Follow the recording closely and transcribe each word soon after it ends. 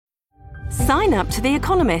Sign up to The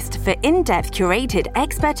Economist for in-depth curated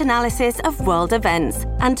expert analysis of world events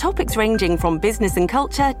and topics ranging from business and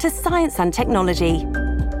culture to science and technology.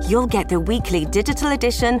 You'll get the weekly digital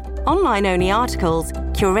edition, online-only articles,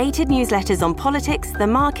 curated newsletters on politics, the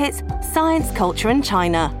markets, science, culture and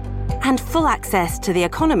China, and full access to The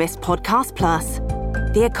Economist Podcast Plus.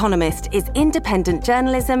 The Economist is independent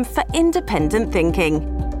journalism for independent thinking.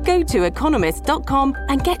 Go to economist.com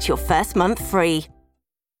and get your first month free.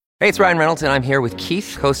 Hey, it's Ryan Reynolds, and I'm here with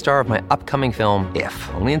Keith, co-star of my upcoming film,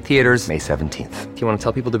 If, only in theaters May 17th. Do you want to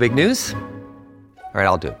tell people the big news? All right,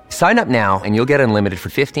 I'll do it. Sign up now and you'll get unlimited for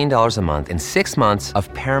 $15 a month and 6 months of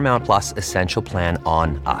Paramount Plus Essential Plan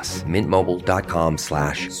on us.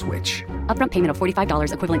 MintMobile.com/switch. Upfront payment of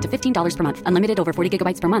 $45 equivalent to $15 per month. Unlimited over 40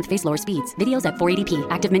 gigabytes per month. Face lower speeds. Videos at 480p.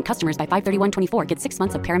 Active Mint customers by 531.24 get 6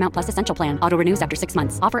 months of Paramount Plus Essential Plan. Auto renews after 6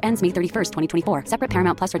 months. Offer ends May 31st, 2024. Separate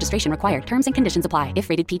Paramount Plus registration required. Terms and conditions apply if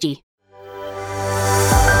rated PG.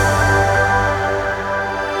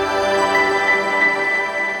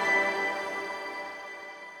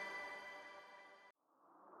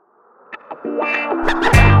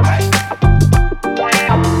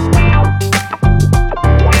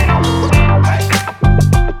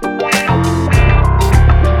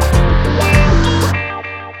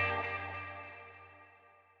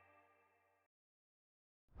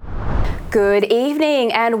 Good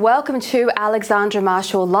evening and welcome to Alexandra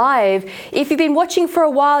Marshall Live. If you've been watching for a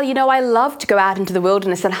while, you know I love to go out into the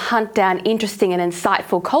wilderness and hunt down interesting and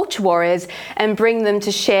insightful culture warriors and bring them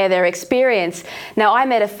to share their experience. Now, I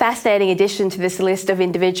met a fascinating addition to this list of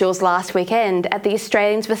individuals last weekend at the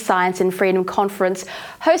Australians for Science and Freedom conference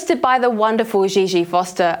hosted by the wonderful Gigi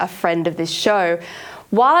Foster, a friend of this show.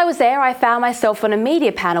 While I was there, I found myself on a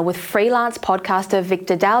media panel with freelance podcaster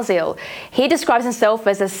Victor Dalziel. He describes himself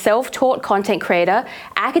as a self-taught content creator,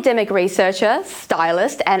 academic researcher,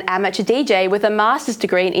 stylist, and amateur DJ with a master's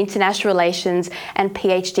degree in international relations and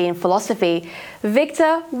PhD in philosophy.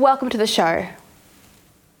 Victor, welcome to the show.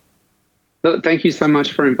 Thank you so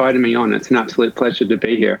much for inviting me on. It's an absolute pleasure to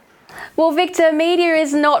be here. Well, Victor, media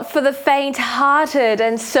is not for the faint-hearted,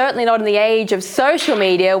 and certainly not in the age of social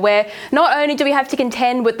media, where not only do we have to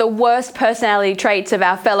contend with the worst personality traits of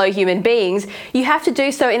our fellow human beings, you have to do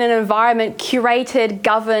so in an environment curated,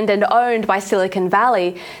 governed and owned by Silicon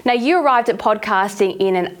Valley. Now, you arrived at podcasting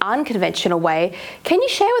in an unconventional way. Can you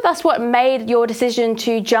share with us what made your decision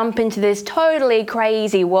to jump into this totally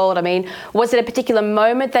crazy world? I mean, was it a particular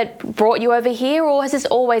moment that brought you over here, or has this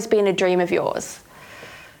always been a dream of yours?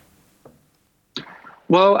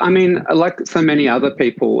 Well, I mean, like so many other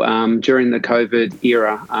people during the COVID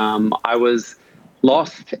era, I was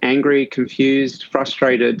lost, angry, confused,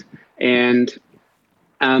 frustrated, and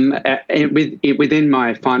within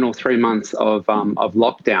my final 3 months of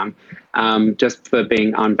lockdown, just for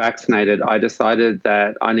being unvaccinated, I decided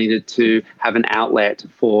that I needed to have an outlet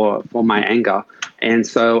for my anger. And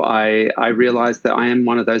so I realized that I am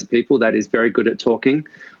one of those people that is very good at talking.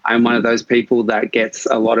 I'm one of those people that gets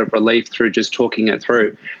a lot of relief through just talking it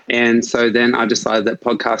through. And so then I decided that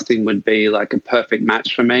podcasting would be like a perfect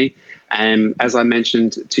match for me. And as I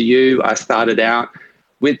mentioned to you, I started out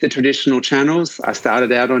with the traditional channels. I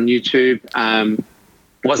started out on YouTube,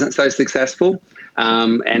 wasn't so successful,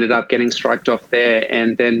 ended up getting striked off there,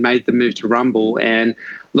 and then made the move to Rumble. And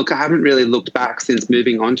look, I haven't really looked back since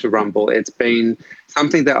moving on to Rumble. It's been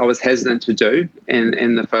something that I was hesitant to do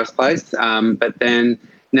in the first place. But then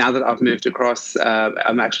now that I've moved across,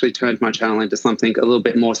 I've actually turned my channel into something a little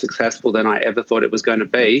bit more successful than I ever thought it was going to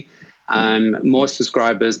be. More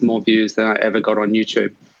subscribers, more views than I ever got on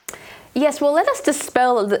YouTube. Yes, well, let us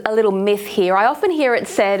dispel a little myth here. I often hear it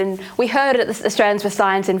said, and we heard it at the Australians for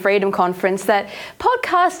Science and Freedom conference, that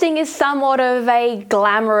podcasting is somewhat of a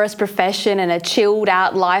glamorous profession and a chilled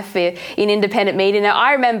out life in independent media. Now,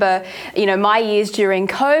 I remember, my years during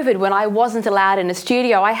COVID when I wasn't allowed in a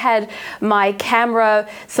studio. I had my camera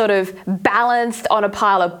sort of balanced on a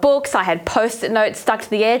pile of books. I had Post-it notes stuck to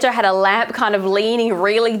the edge. I had a lamp kind of leaning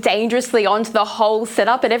really dangerously onto the whole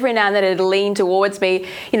setup, and every now and then it'd lean towards me,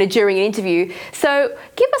 during interview. So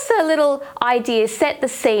give us a little idea, set the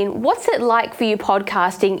scene. What's it like for you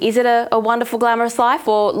podcasting? Is it a wonderful, glamorous life,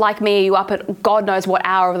 or like me, are you up at God knows what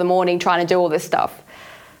hour of the morning trying to do all this stuff?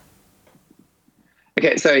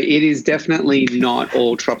 Okay, so it is definitely not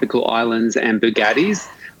all tropical islands and Bugattis.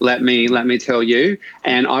 Let me tell you.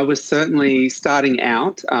 And I was certainly starting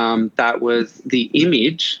out. That was the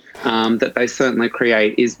image that they certainly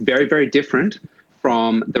create is very, very different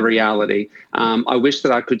from the reality. I wish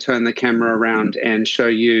that I could turn the camera around and show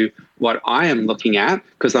you what I am looking at,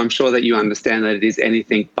 because I'm sure that you understand that it is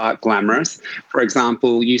anything but glamorous. For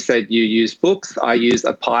example, you said you use books. I use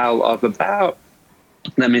a pile of about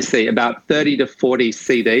 30 to 40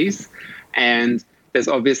 CDs. And there's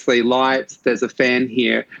obviously lights. There's a fan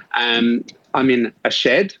here. I'm in a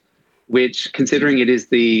shed, which, considering it is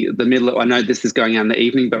the middle of, I know this is going out in the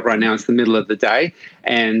evening, but right now it's the middle of the day.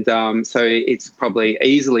 And so it's probably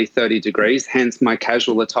easily 30 degrees, hence my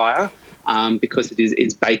casual attire, because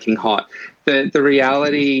it's baking hot. The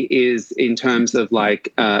reality is, in terms of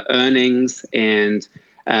like earnings and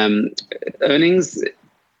earnings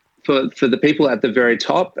for the people at the very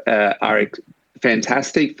top are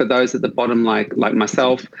fantastic. For those at the bottom, like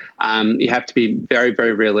myself, you have to be very,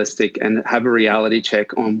 very realistic and have a reality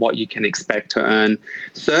check on what you can expect to earn.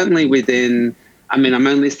 Certainly within, I'm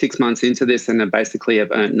only 6 months into this and I basically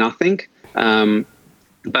have earned nothing.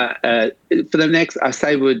 But for the next,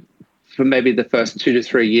 for maybe the first 2 to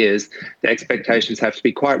 3 years, the expectations have to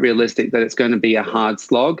be quite realistic that it's going to be a hard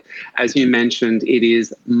slog. As you mentioned, it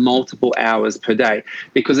is multiple hours per day,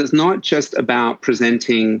 because it's not just about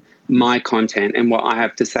presenting my content and what I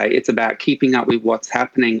have to say. It's about keeping up with what's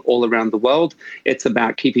happening all around the world. It's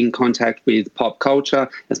about keeping contact with pop culture.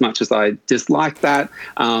 As much as I dislike that,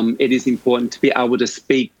 it is important to be able to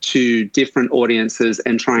speak to different audiences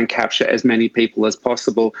and try and capture as many people as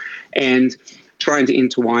possible, and trying to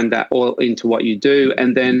intertwine that all into what you do.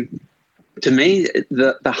 And then, to me,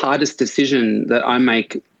 the hardest decision that I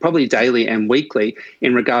make probably daily and weekly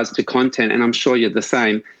in regards to content, and I'm sure you're the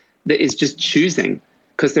same, that is just choosing,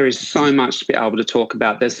 because there is so much to be able to talk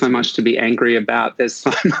about. There's so much to be angry about. There's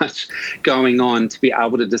so much going on to be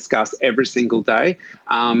able to discuss every single day.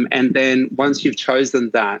 And then once you've chosen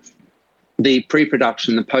that, the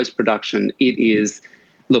pre-production, the post-production, it is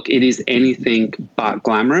anything but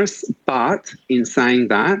glamorous. But in saying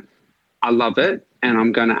that, I love it and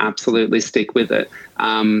I'm going to absolutely stick with it.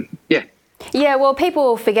 Yeah, well,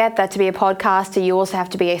 people forget that to be a podcaster, you also have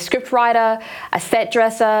to be a script writer, a set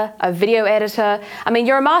dresser, a video editor.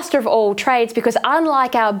 You're a master of all trades, because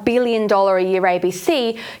unlike our $1 billion a year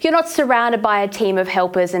ABC, you're not surrounded by a team of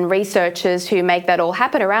helpers and researchers who make that all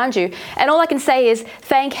happen around you. And all I can say is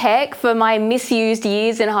thank heck for my misused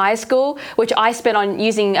years in high school, which I spent on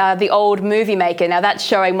using the old Movie Maker. Now that's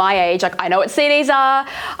showing my age. Like, I know what CDs are,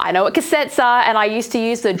 I know what cassettes are, and I used to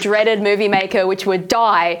use the dreaded Movie Maker, which would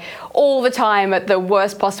die all the time at the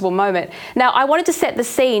worst possible moment. Now, I wanted to set the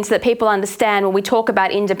scene so that people understand, when we talk about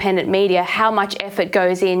independent media, how much effort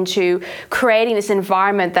goes into creating this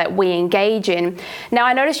environment that we engage in. Now,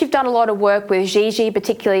 I noticed you've done a lot of work with Gigi,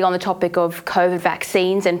 particularly on the topic of COVID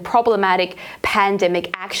vaccines and problematic pandemic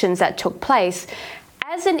actions that took place.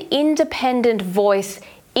 As an independent voice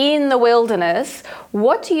in the wilderness,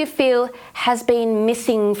 what do you feel has been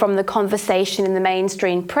missing from the conversation in the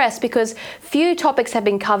mainstream press? Because few topics have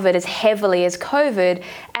been covered as heavily as COVID,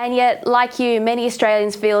 and yet, like you, many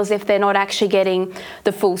Australians feel as if they're not actually getting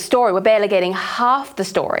the full story. We're barely getting half the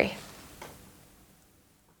story.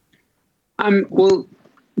 Well,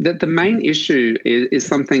 the main issue is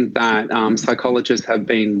something that psychologists have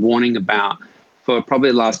been warning about for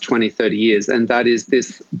probably the last 20, 30 years, and that is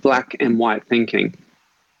this black and white thinking.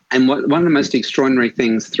 And one of the most extraordinary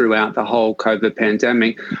things throughout the whole COVID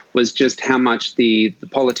pandemic was just how much the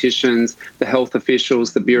politicians, the health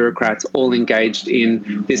officials, the bureaucrats all engaged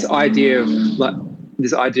in this idea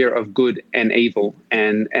of good and evil,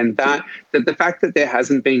 and that the fact that there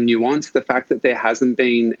hasn't been nuance, the fact that there hasn't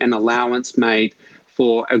been an allowance made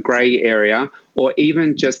for a grey area, or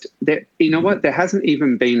even just there hasn't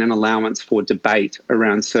even been an allowance for debate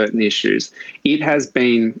around certain issues. It has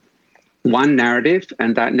been one narrative,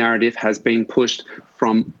 and that narrative has been pushed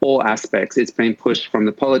from all aspects. It's been pushed from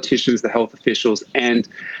the politicians, the health officials, and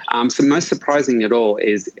so most surprising of all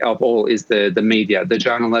is the media. The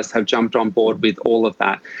journalists have jumped on board with all of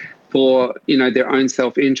that for their own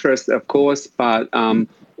self-interest, of course, but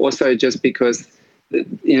also just because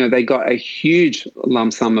they got a huge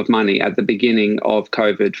lump sum of money at the beginning of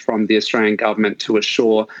COVID from the Australian government to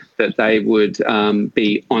assure that they would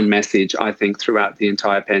be on message, I think, throughout the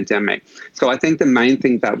entire pandemic. So I think the main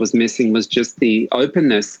thing that was missing was just the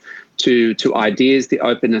openness to ideas, the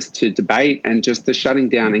openness to debate, and just the shutting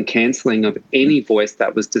down and cancelling of any voice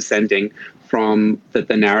that was dissenting from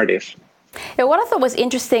the narrative. Yeah, what I thought was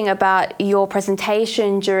interesting about your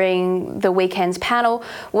presentation during the weekend's panel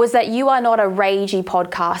was that you are not a ragey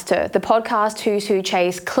podcaster, the podcasters who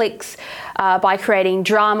chase clicks by creating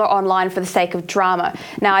drama online for the sake of drama.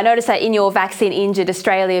 Now, I noticed that in your Vaccine Injured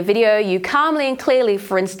Australia video, you calmly and clearly,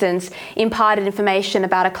 for instance, imparted information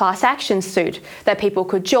about a class action suit that people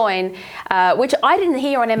could join, which I didn't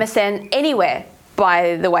hear on MSN anywhere,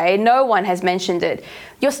 by the way. No one has mentioned it.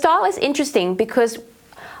 Your style is interesting because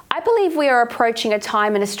I believe we are approaching a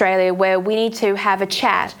time in Australia where we need to have a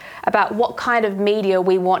chat about what kind of media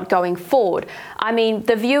we want going forward. I mean,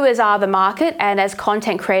 the viewers are the market, and as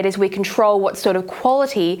content creators, we control what sort of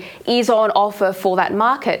quality is on offer for that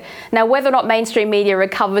market. Now, whether or not mainstream media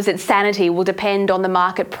recovers its sanity will depend on the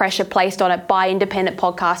market pressure placed on it by independent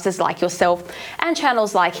podcasters like yourself and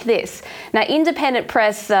channels like this. Now, independent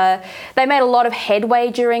press, they made a lot of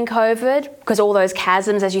headway during COVID because all those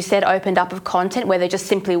chasms, as you said, opened up of content where there just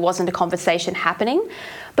simply wasn't a conversation happening.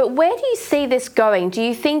 But where do you see this going? Do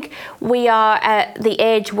you think we are at the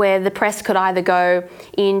edge where the press could either go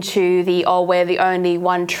into we're the only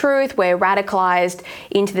one truth, we're radicalised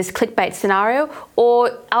into this clickbait scenario,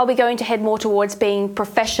 or are we going to head more towards being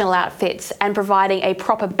professional outfits and providing a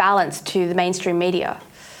proper balance to the mainstream media?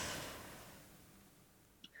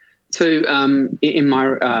 So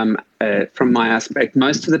from my aspect,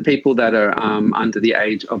 most of the people that are under the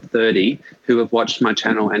age of 30 who have watched my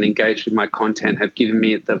channel and engaged with my content have given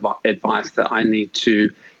me the advice that I need to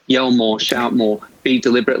yell more, shout more, be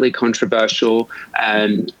deliberately controversial,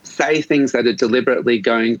 say things that are deliberately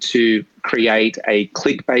going to create a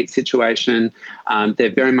clickbait situation. They're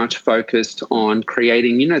very much focused on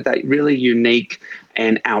creating, that really unique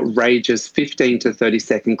and outrageous 15 to 30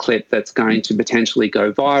 second clip that's going to potentially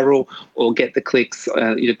go viral or get the clicks,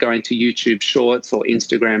 going to YouTube Shorts or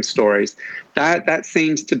Instagram Stories. That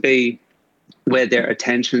seems to be where their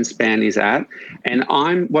attention span is at. And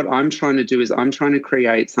what I'm trying to do is I'm trying to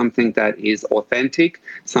create something that is authentic,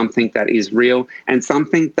 something that is real, and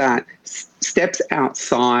something that steps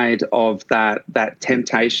outside of that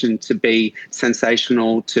temptation to be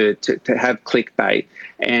sensational, to have clickbait.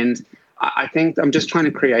 And I think I'm just trying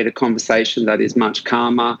to create a conversation that is much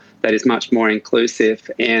calmer, that is much more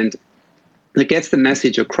inclusive, and that gets the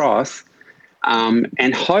message across,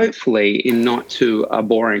 and hopefully in not too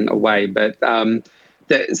boring a way. But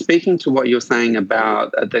speaking to what you're saying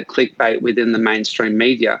about the clickbait within the mainstream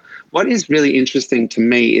media, what is really interesting to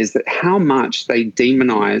me is that how much they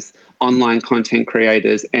demonize online content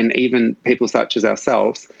creators and even people such as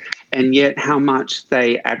ourselves, and yet how much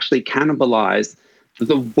they actually cannibalize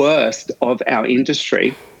the worst of our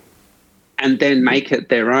industry and then make it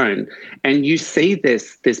their own. And you see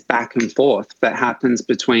this back and forth that happens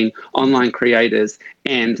between online creators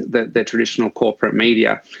and the traditional corporate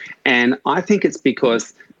media. And I think it's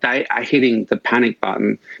because they are hitting the panic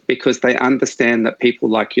button, because they understand that people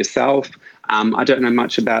like yourself, I don't know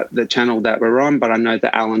much about the channel that we're on, but I know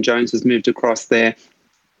that Alan Jones has moved across there.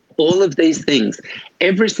 All of these things,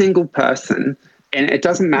 every single person, and it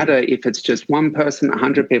doesn't matter if it's just one person,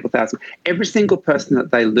 100 people, 1,000. Every single person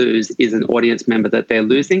that they lose is an audience member that they're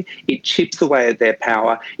losing. It chips away at their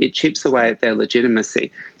power. It chips away at their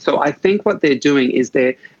legitimacy. So I think what they're doing is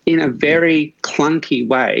they're, in a very clunky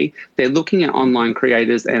way, they're looking at online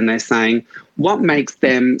creators and they're saying, what makes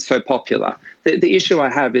them so popular? The issue I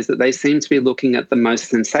have is that they seem to be looking at the most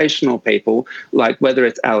sensational people, like whether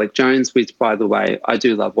it's Alec Jones, which, by the way, I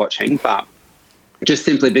do love watching, but just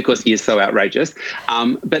simply because he is so outrageous.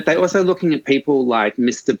 But they're also looking at people like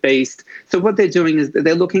Mr. Beast. So what they're doing is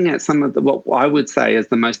they're looking at some of what I would say is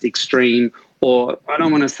the most extreme, or I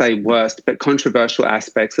don't want to say worst, but controversial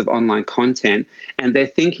aspects of online content. And they're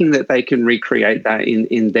thinking that they can recreate that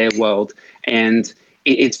in their world. And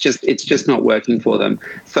it's just not working for them.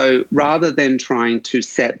 So rather than trying to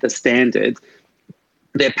set the standard,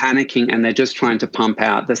 they're panicking and they're just trying to pump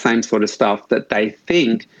out the same sort of stuff that they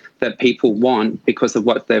think that people want because of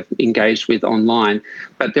what they've engaged with online.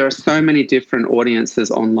 But there are so many different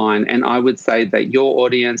audiences online, and I would say that your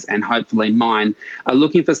audience and hopefully mine are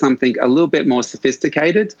looking for something a little bit more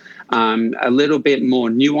sophisticated, a little bit more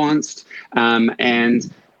nuanced,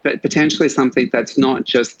 but potentially something that's not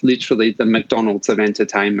just literally the McDonald's of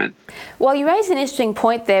entertainment. Well, you raised an interesting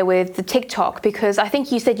point there with the TikTok, because I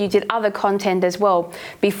think you said you did other content as well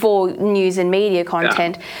before news and media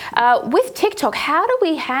content. Yeah. With TikTok, how do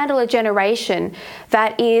we handle a generation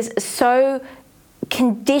that is so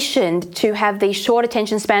conditioned to have these short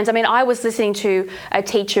attention spans. I mean, I was listening to a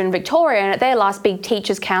teacher in Victoria, and at their last big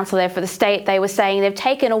teachers' council there for the state, they were saying they've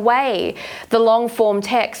taken away the long form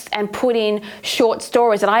text and put in short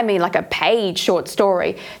stories, and I mean like a page short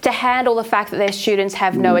story, to handle the fact that their students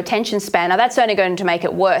have no attention span. Now, that's only going to make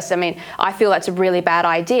it worse. I mean, I feel that's a really bad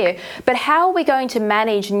idea. But how are we going to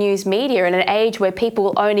manage news media in an age where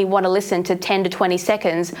people only want to listen to 10 to 20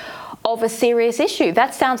 seconds of a serious issue?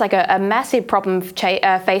 That sounds like a massive problem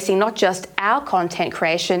facing not just our content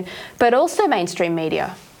creation, but also mainstream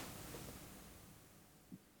media.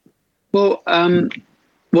 Well,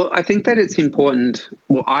 I think that it's important.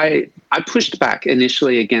 Well, I pushed back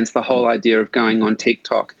initially against the whole idea of going on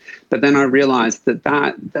TikTok, but then I realized that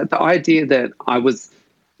the idea that I was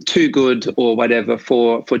too good or whatever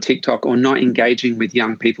for TikTok, or not engaging with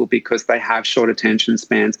young people because they have short attention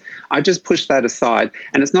spans, I just pushed that aside.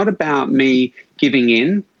 And it's not about me giving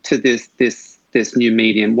in to this new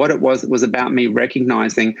medium. What it was about me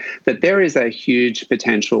recognizing that there is a huge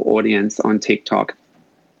potential audience on TikTok.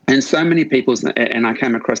 And so many people, and I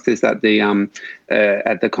came across this at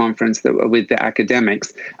the conference with the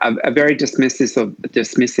academics, are very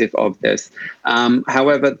dismissive of this.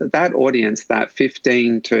 However, that audience, that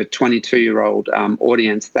 15 to 22-year-old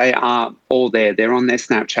audience, they are all there. They're on their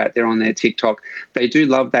Snapchat, they're on their TikTok. They do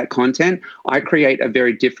love that content. I create a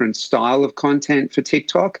very different style of content for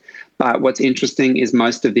TikTok. But what's interesting is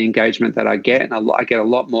most of the engagement that I get, and I get a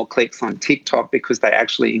lot more clicks on TikTok because they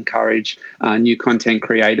actually encourage new content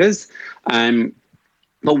creators.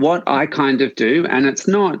 But what I kind of do, and it's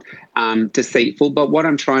not deceitful, but what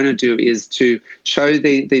I'm trying to do is to show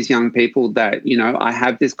these young people that, I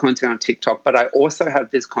have this content on TikTok, but I also have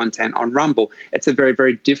this content on Rumble. It's a very,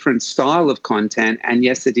 very different style of content. And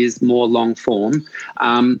yes, it is more long form,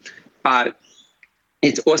 but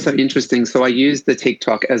it's also interesting. So I use the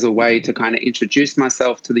TikTok as a way to kind of introduce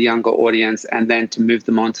myself to the younger audience and then to move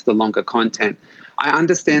them on to the longer content. I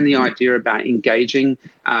understand the idea about engaging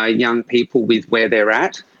young people with where they're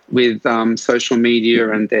at with social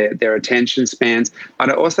media and their attention spans. But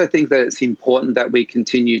I also think that it's important that we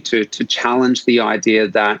continue to challenge the idea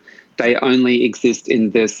that they only exist in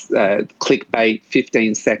this clickbait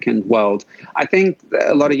 15-second world. I think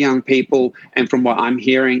a lot of young people, and from what I'm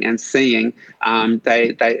hearing and seeing, a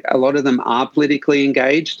lot of them are politically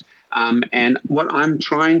engaged. And what I'm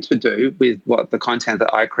trying to do with the content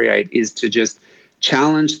that I create is to just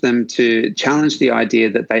challenge the idea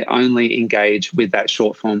that they only engage with that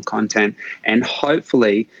short form content, and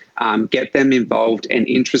hopefully get them involved and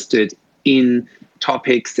interested in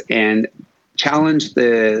topics and challenge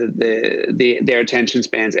their attention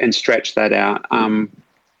spans and stretch that out.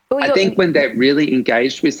 I think when they're really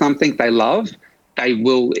engaged with something they love, they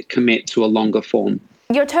will commit to a longer form.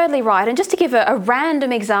 You're totally right. And just to give a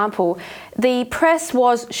random example, the press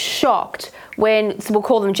was shocked when, we'll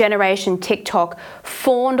call them Generation TikTok,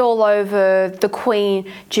 fawned all over the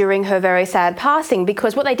Queen during her very sad passing,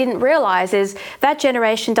 because what they didn't realise is that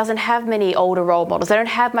generation doesn't have many older role models. They don't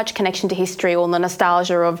have much connection to history or the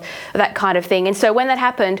nostalgia of that kind of thing. And so when that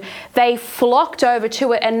happened, they flocked over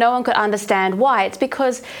to it and no one could understand why. It's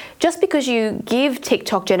because just because you give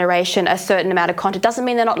TikTok generation a certain amount of content doesn't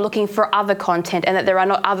mean they're not looking for other content, and that there are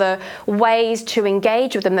not other ways to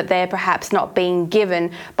engage with them that they're perhaps not being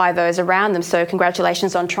given by those around them. So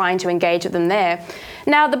congratulations on trying to engage with them there.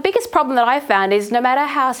 Now, the biggest problem that I found is no matter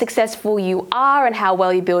how successful you are and how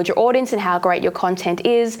well you build your audience and how great your content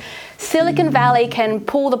is, Silicon Valley can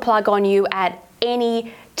pull the plug on you at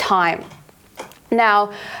any time.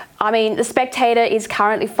 Now, I mean, The Spectator is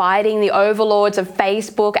currently fighting the overlords of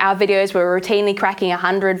Facebook. Our videos were routinely cracking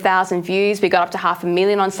 100,000 views. We got up to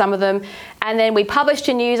 500,000 on some of them. And then we published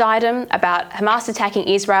a news item about Hamas attacking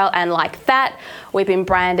Israel, and like that, we've been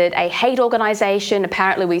branded a hate organisation.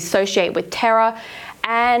 Apparently we associate with terror.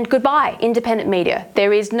 And goodbye, independent media.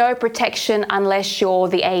 There is no protection unless you're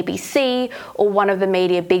the ABC or one of the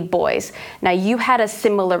media big boys. Now, you had a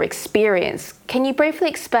similar experience. Can you briefly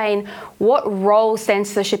explain what role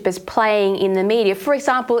censorship is playing in the media? For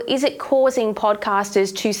example, is it causing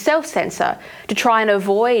podcasters to self-censor to try and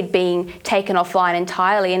avoid being taken offline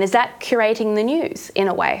entirely? And is that curating the news in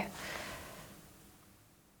a way?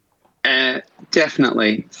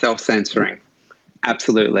 Definitely self-censoring.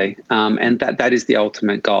 Absolutely. And that is the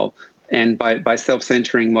ultimate goal. And by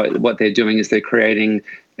self-censoring, what they're doing is they're creating,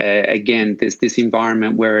 again, this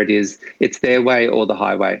environment where it's their way or the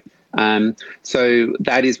highway. So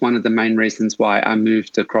that is one of the main reasons why I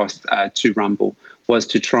moved across to Rumble. was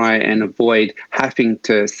to try and avoid having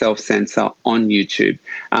to self-censor on YouTube.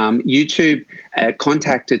 YouTube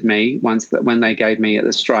contacted me when they gave me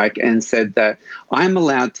the strike and said that I'm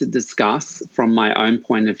allowed to discuss from my own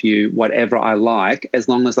point of view whatever I like, as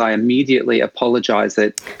long as I immediately apologize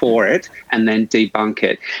for it and then debunk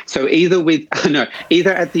it. So either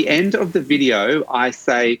at the end of the video, I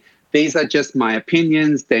say, these are just my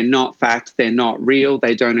opinions, they're not fact, they're not real,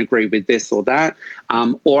 they don't agree with this or that,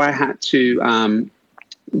 or I had to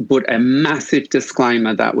put a massive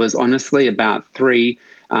disclaimer that was honestly about 3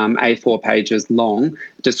 A4 pages long,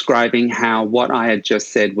 describing how what I had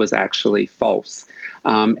just said was actually false.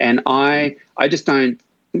 And I just don't,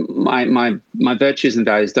 my virtues and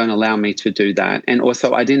values don't allow me to do that. And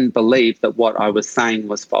also I didn't believe that what I was saying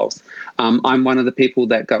was false. I'm one of the people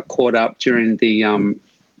that got caught up during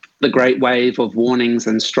the great wave of warnings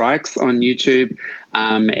and strikes on YouTube,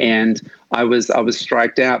 and I was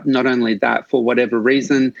striked out. Not only that, for whatever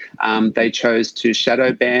reason, they chose to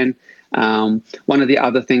shadow ban. One of the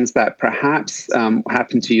other things that perhaps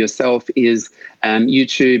happened to yourself is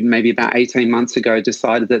YouTube, maybe about 18 months ago,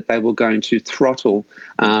 decided that they were going to throttle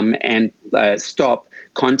and stop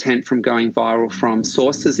content from going viral from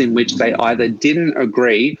sources in which they either didn't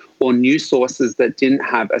agree or news sources that didn't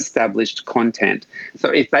have established content. So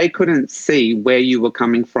if they couldn't see where you were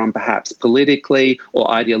coming from, perhaps politically or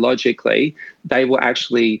ideologically, they will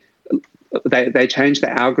actually, they changed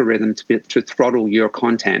the algorithm to throttle your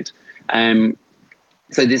content.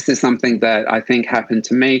 So this is something that I think happened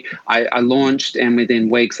to me. I launched, and within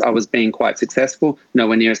weeks I was being quite successful,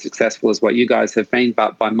 nowhere near as successful as what you guys have been,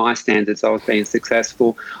 but by my standards I was being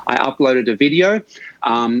successful. I uploaded a video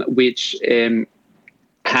which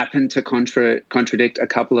happened to contradict a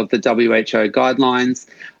couple of the WHO guidelines,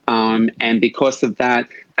 and because of that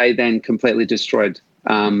they then completely destroyed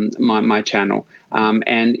my channel.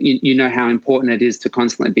 And you know how important it is to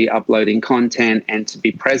constantly be uploading content and to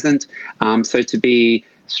be present. So to be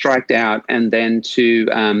striked out and then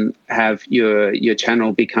to have your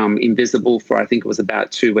channel become invisible for, I think it was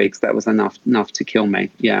about 2 weeks, that was enough to kill me.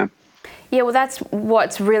 Yeah. Yeah, well, that's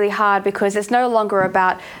what's really hard, because it's no longer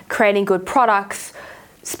about creating good products,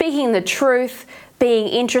 speaking the truth, being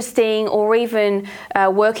interesting, or even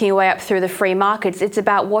working your way up through the free markets. It's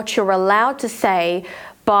about what you're allowed to say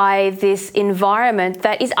by this environment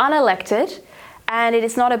that is unelected, and it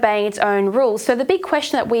is not obeying its own rules. So the big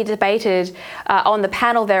question that we debated on the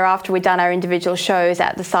panel there after we'd done our individual shows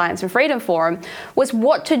at the Science and Freedom Forum was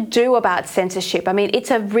what to do about censorship. I mean,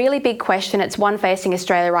 it's a really big question. It's one facing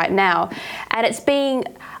Australia right now, and it's being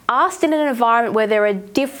asked in an environment where there are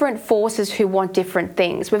different forces who want different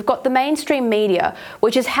things. We've got the mainstream media,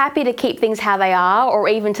 which is happy to keep things how they are, or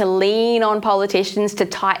even to lean on politicians to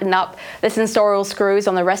tighten up the censorial screws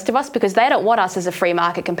on the rest of us, because they don't want us as a free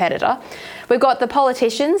market competitor. We've got the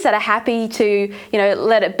politicians that are happy to,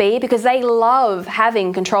 let it be, because they love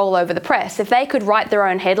having control over the press. If they could write their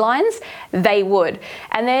own headlines, they would.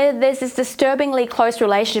 And there's this disturbingly close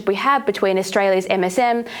relationship we have between Australia's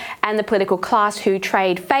MSM and the political class who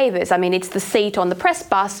trade favours. I mean, it's the seat on the press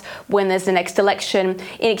bus when there's the next election,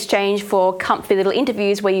 in exchange for comfy little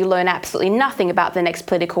interviews where you learn absolutely nothing about the next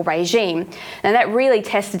political regime. And that really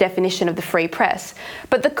tests the definition of the free press.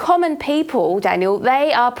 But the common people, Daniel,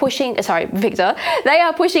 Victor, they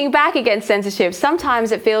are pushing back against censorship.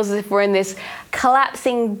 Sometimes it feels as if we're in this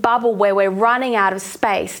collapsing bubble where we're running out of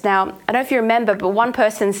space. Now, I don't know if you remember, but one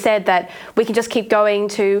person said that we can just keep going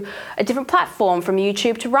to a different platform, from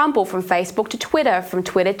YouTube to Rumble, from Facebook to Twitter, from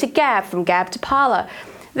Twitter to Gab, from Gab to Parler.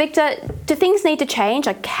 Victor, do things need to change?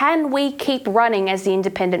 Can we keep running as the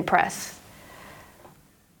independent press?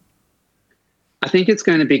 I think it's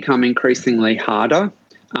going to become increasingly harder.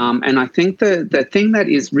 And I think the thing that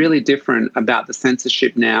is really different about the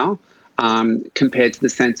censorship now, compared to the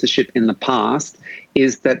censorship in the past,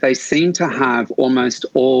 is that they seem to have almost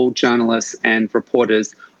all journalists and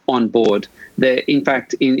reporters on board. In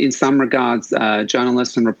fact, in some regards,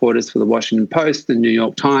 journalists and reporters for the Washington Post, the New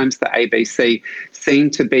York Times, the ABC seem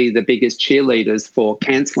to be the biggest cheerleaders for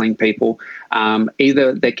cancelling people.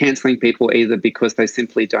 Either they're cancelling people either because they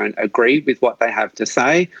simply don't agree with what they have to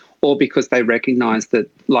say, or because they recognise that,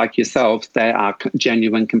 like yourselves, they are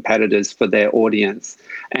genuine competitors for their audience.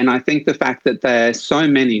 And I think the fact that there are so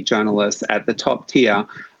many journalists at the top tier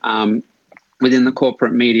within the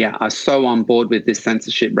corporate media are so on board with this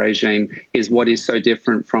censorship regime is what is so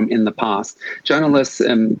different from in the past. Journalists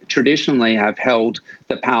traditionally have held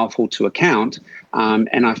the powerful to account,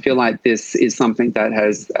 and I feel like this is something that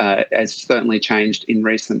has certainly changed in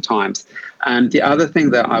recent times. The other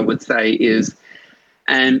thing that I would say is,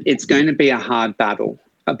 it's going to be a hard battle.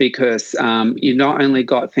 because you not only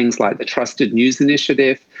got things like the Trusted News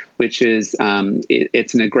Initiative, which is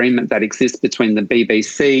it's an agreement that exists between the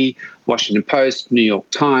BBC, Washington Post, New York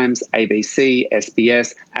Times, ABC,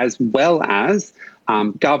 SBS, as well as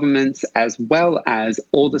governments, as well as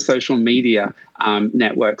all the social media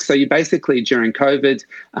networks. So you basically, during COVID,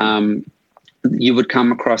 they would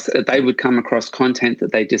come across content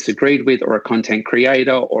that they disagreed with, or a content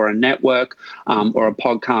creator or a network or a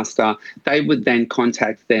podcaster. They would then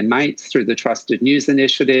contact their mates through the Trusted News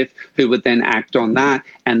Initiative, who would then act on that,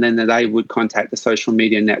 and then they would contact the social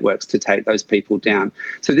media networks to take those people down.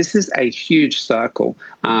 So this is a huge circle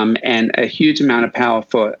and a huge amount of power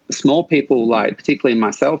for small people, like particularly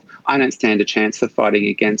myself. I don't stand a chance of fighting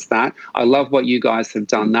against that. I love what you guys have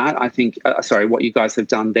done that. I think, what you guys have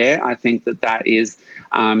done there. I think that is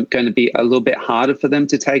going to be a little bit harder for them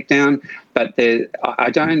to take down. But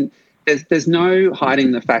there's no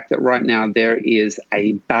hiding the fact that right now there is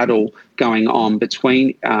a battle going on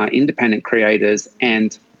between independent creators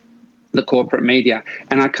and the corporate media.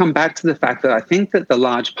 And I come back to the fact that I think that the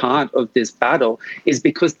large part of this battle is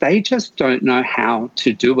because they just don't know how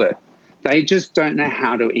to do it. They just don't know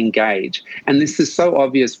how to engage. And this is so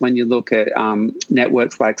obvious when you look at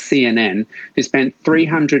networks like CNN, who spent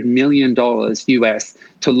 $300 million US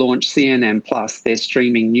to launch CNN Plus, their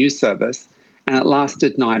streaming news service, and it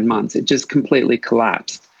lasted 9 months. It just completely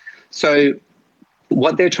collapsed. So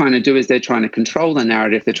what they're trying to do is they're trying to control the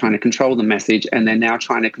narrative, they're trying to control the message, and they're now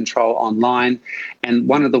trying to control online. And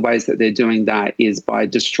one of the ways that they're doing that is by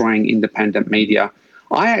destroying independent media.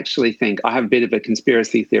 I actually think, I have a bit of a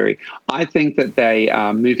conspiracy theory. I think that they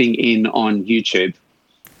are moving in on YouTube.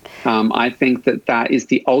 I think that is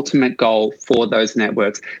the ultimate goal for those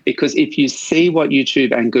networks, because if you see what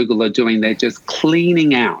YouTube and Google are doing, they're just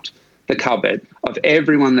cleaning out the cupboard of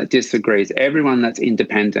everyone that disagrees, everyone that's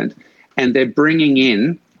independent, and they're bringing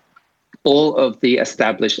in all of the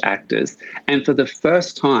established actors. And for the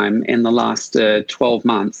first time in the last 12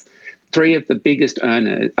 months, 3 of the biggest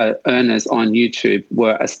earners on YouTube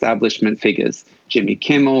were establishment figures: Jimmy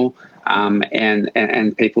Kimmel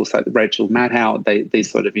and people like Rachel Maddow,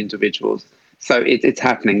 these sort of individuals. So it's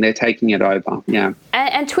happening. They're taking it over. Yeah.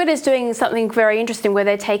 And Twitter's doing something very interesting where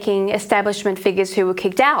they're taking establishment figures who were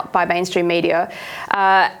kicked out by mainstream media,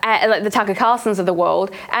 like the Tucker Carlsons of the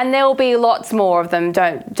world, and there will be lots more of them.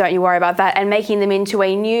 Don't you worry about that. And making them into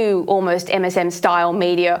a new, almost MSM-style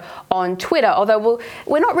media on Twitter. Although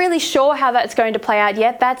we're not really sure how that's going to play out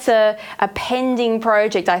yet. That's a pending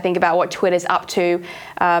project, I think, about what Twitter's up to.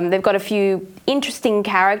 They've got a few interesting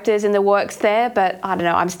characters in the works there, but I don't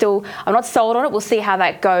know. I'm not sold on it. We'll see how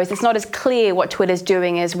that goes. It's not as clear what Twitter's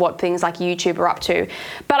doing as what things like YouTube are up to.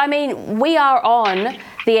 But I mean, we are on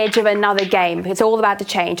the edge of another game. It's all about to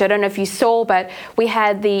change. I don't know if you saw, but we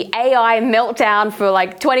had the AI meltdown for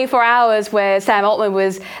like 24 hours where Sam Altman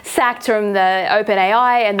was sacked from the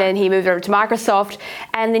OpenAI and then he moved over to Microsoft.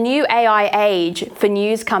 And the new AI age for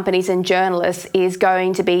news companies and journalists is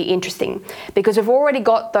going to be interesting, because we've already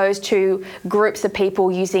got those two groups of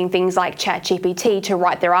people using things like ChatGPT to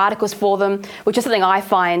write their articles for them, which is something I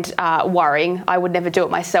find worrying. I would never do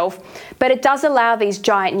it myself. But it does allow these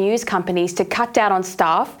giant news companies to cut down on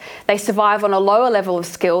staff. They survive on a lower level of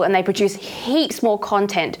skill and they produce heaps more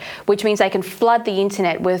content, which means they can flood the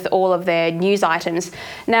internet with all of their news items.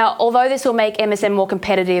 Now, although this will make MSM more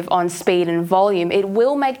competitive on speed and volume, it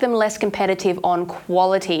will make them less competitive on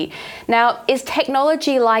quality. Now, is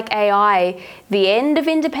technology like AI the end of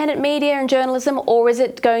independent media and journalism, or is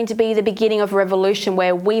it going to be the beginning of a revolution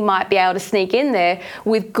where we might be able to sneak in there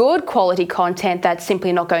with good quality content that's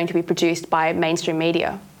simply not going to be produced by mainstream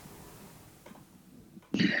media?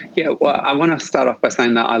 Yeah, well, I want to start off by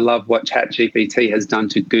saying that I love what ChatGPT has done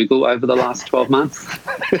to Google over the last 12 months.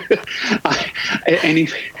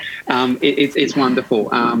 It's wonderful.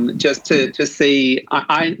 Just to see,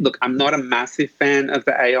 look, I'm not a massive fan of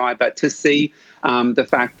the AI, but to see the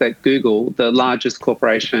fact that Google, the largest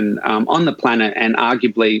corporation on the planet and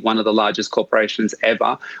arguably one of the largest corporations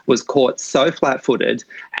ever, was caught so flat-footed,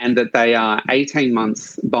 and that they are 18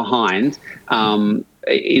 months behind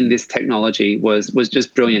in this technology was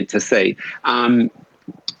just brilliant to see.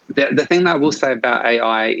 The thing that I will say about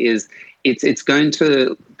AI is it's going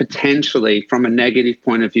to potentially, from a negative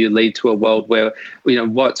point of view, lead to a world where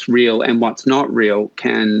what's real and what's not real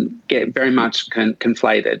can get very much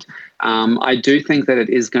conflated. I do think that it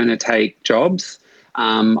is going to take jobs.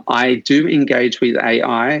 I do engage with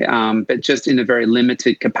AI, but just in a very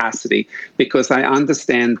limited capacity, because I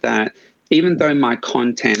understand that even though my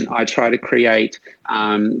content I try to create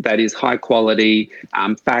that is high quality,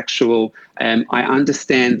 factual, I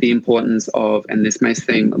understand the importance of, and this may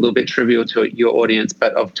seem a little bit trivial to your audience,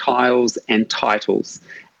 but of tiles and titles.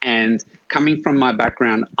 And coming from my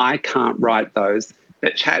background, I can't write those,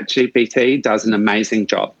 but ChatGPT does an amazing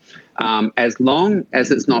job, as long as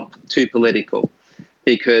it's not too political,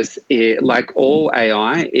 because like all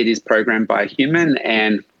AI, it is programmed by a human,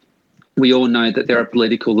 and we all know that there are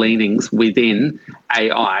political leanings within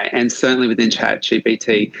AI, and certainly within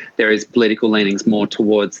ChatGPT, there is political leanings more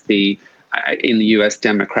towards in the US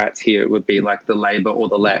Democrats here, it would be like the Labor or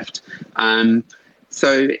the left. And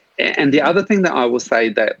the other thing that I will say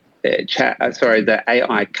that that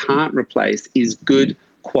AI can't replace is good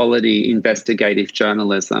quality investigative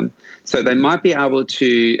journalism. So it might be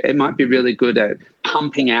really good at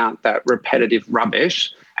pumping out that repetitive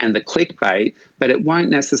rubbish and the clickbait, but it won't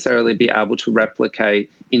necessarily be able to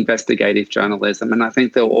replicate investigative journalism. And I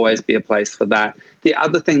think there'll always be a place for that. The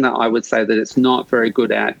other thing that I would say that it's not very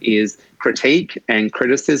good at is critique and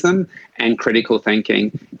criticism and critical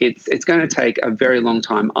thinking. It's going to take a very long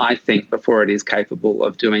time, I think, before it is capable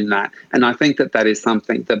of doing that. And I think that is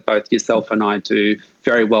something that both yourself and I do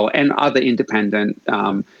very well, and other independent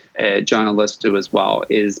journalists do as well,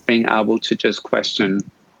 is being able to just question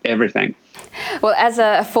everything. Well, as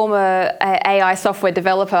a former AI software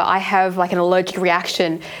developer, I have like an allergic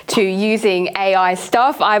reaction to using AI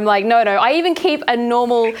stuff. I'm like, no. I even keep a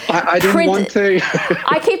normal I didn't want to.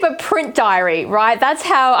 I keep a print diary, right? That's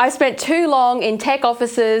how I spent too long in tech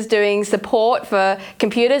offices doing support for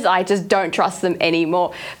computers. I just don't trust them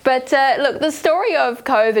anymore. But look, the story of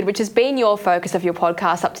COVID, which has been your focus of your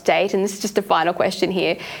podcast up to date, and this is just a final question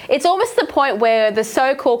here, it's almost the point where the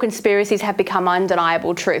so-called conspiracies have become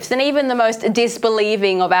undeniable truths. And even the most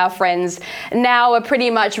disbelieving of our friends now are pretty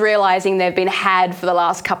much realizing they've been had for the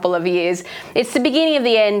last couple of years. It's the beginning of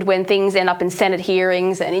the end when things end up in Senate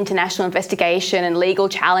hearings and international investigation and legal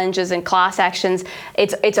challenges and class actions.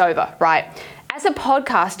 It's over, right? As a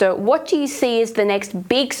podcaster, what do you see as the next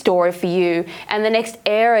big story for you and the next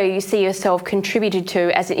era you see yourself contributed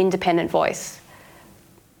to as an independent voice?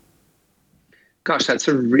 Gosh, that's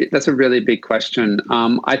a really big question.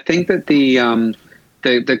 I think that the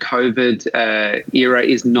COVID era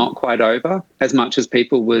is not quite over, as much as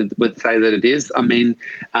people would say that it is. I mean,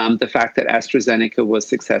 the fact that AstraZeneca was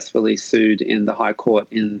successfully sued in the High Court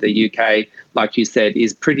in the UK, like you said,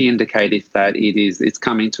 is pretty indicative that it's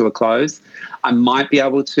coming to a close. I might be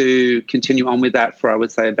able to continue on with that for, I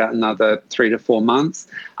would say, about another 3 to 4 months.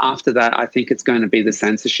 After that, I think it's going to be the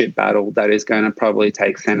censorship battle that is going to probably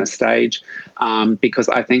take center stage, because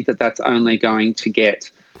I think that that's only going to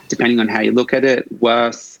get, depending on how you look at it,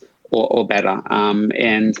 worse or better.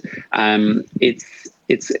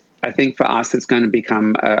 It's I think for us, it's going to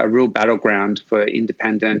become a real battleground for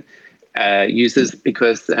independent users,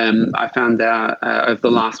 because I found out over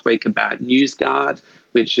the last week about NewsGuard,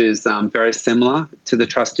 which is very similar to the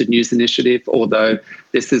Trusted News Initiative, although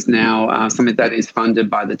this is now something that is funded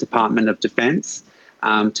by the Department of Defense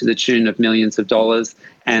to the tune of millions of dollars.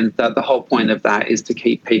 And the whole point of that is to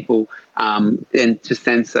keep people and to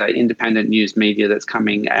censor independent news media that's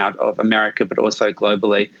coming out of America, but also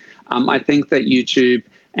globally. I think that YouTube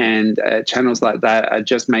and channels like that are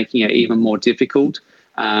just making it even more difficult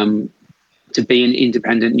to be an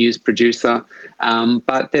independent news producer.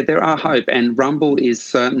 But there are hope, and Rumble is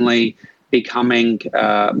certainly becoming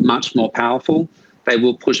much more powerful. They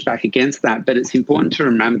will push back against that. But it's important to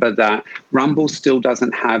remember that Rumble still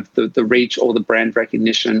doesn't have the reach or the brand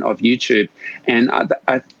recognition of YouTube. And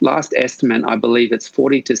at last estimate, I believe it's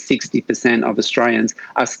 40 to 60% of Australians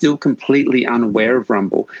are still completely unaware of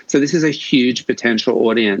Rumble. So this is a huge potential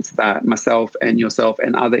audience that myself and yourself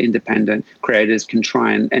and other independent creators can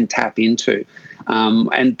try and tap into.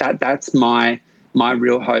 And that's my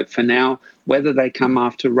real hope for now. Whether they come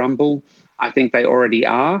after Rumble, I think they already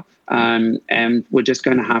are. And we're just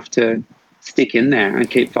going to have to stick in there and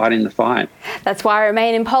keep fighting the fight. That's why I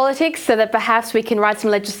remain in politics, so that perhaps we can write some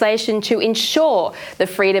legislation to ensure the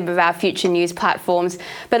freedom of our future news platforms.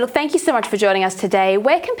 But look, thank you so much for joining us today.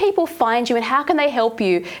 Where can people find you, and how can they help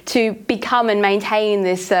you to become and maintain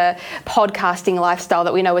this podcasting lifestyle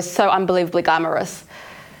that we know is so unbelievably glamorous?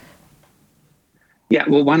 Yeah,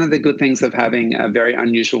 well, one of the good things of having a very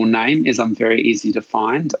unusual name is I'm very easy to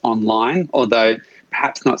find online, although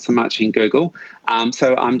perhaps not so much in Google.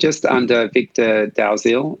 So I'm just under Victor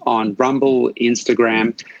Dalziel on Rumble,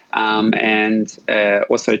 Instagram, and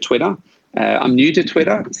also Twitter. I'm new to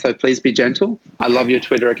Twitter, so please be gentle. I love your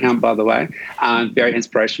Twitter account, by the way. Very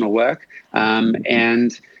inspirational work.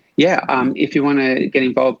 And If you want to get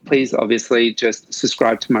involved, please obviously just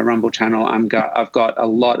subscribe to my Rumble channel. I've got a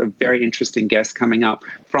lot of very interesting guests coming up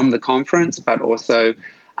from the conference, but also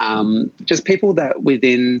just people that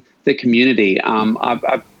within the community.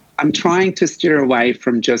 I'm trying to steer away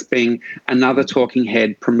from just being another talking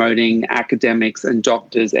head promoting academics and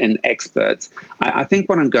doctors and experts. I think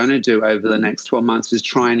what I'm going to do over the next 12 months is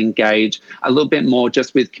try and engage a little bit more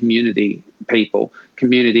just with community people,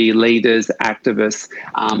 community leaders, activists,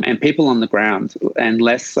 and people on the ground, and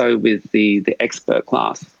less so with the expert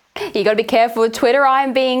class. You got to be careful with Twitter.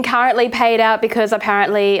 I'm being currently paid out because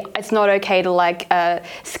apparently it's not okay to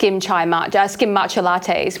skim matcha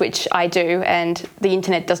lattes, which I do, and the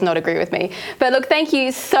internet does not agree with me. But look, thank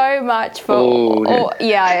you so much for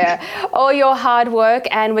all your hard work,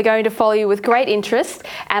 and we're going to follow you with great interest.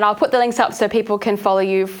 And I'll put the links up so people can follow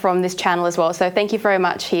you from this channel as well. So thank you very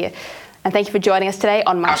much here, and thank you for joining us today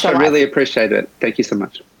on Matcha Live. I really appreciate it. Thank you so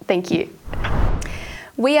much. Thank you.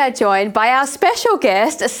 We are joined by our special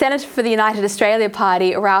guest, Senator for the United Australia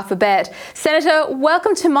Party, Ralph Babet. Senator,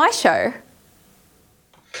 welcome to my show.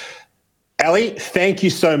 Ali, thank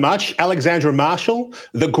you so much. Alexandra Marshall,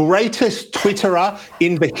 the greatest Twitterer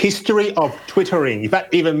in the history of Twittering, if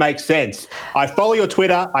that even makes sense. I follow your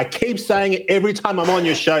Twitter. I keep saying it every time I'm on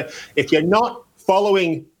your show. If you're not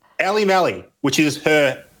following Ali Melly, which is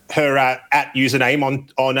her at username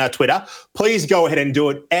on Twitter, please go ahead and do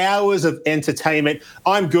it. Hours of entertainment.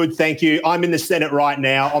 I'm good, thank you. I'm in the Senate right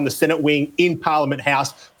now, on the Senate wing in Parliament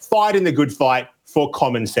House, fighting the good fight for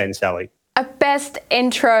common sense, Ali. A best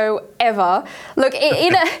intro ever. Look,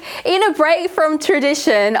 in a break from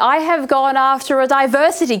tradition, I have gone after a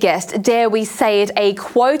diversity guest, dare we say it, a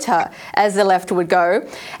quota, as the left would go.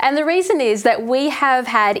 And the reason is that we have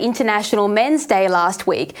had International Men's Day last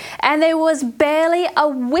week, and there was barely a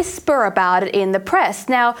whisper about it in the press.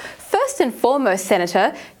 Now, first and foremost,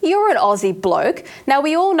 Senator, you're an Aussie bloke. Now,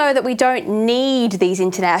 we all know that we don't need these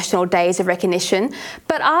international days of recognition,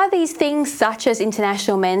 but are these things such as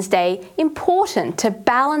International Men's Day important to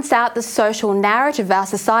balance out the social narrative of our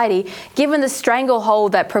society, given the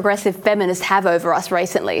stranglehold that progressive feminists have over us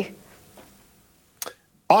recently?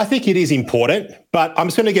 I think it is important, but I'm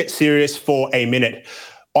just going to get serious for a minute.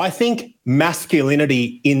 I think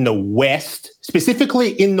masculinity in the West,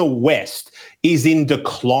 specifically in the West, is in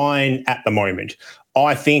decline at the moment.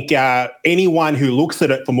 I think anyone who looks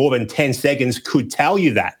at it for more than 10 seconds could tell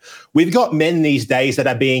you that. We've got men these days that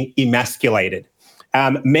are being emasculated,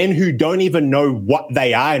 men who don't even know what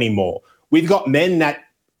they are anymore. We've got men that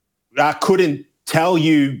couldn't tell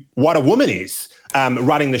you what a woman is,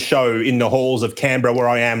 running the show in the halls of Canberra where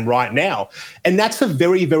I am right now. And that's a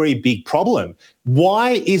very, very big problem.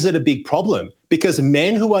 Why is it a big problem? Because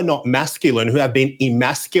men who are not masculine, who have been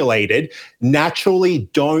emasculated, naturally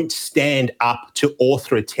don't stand up to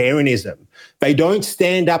authoritarianism. They don't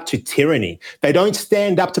stand up to tyranny. They don't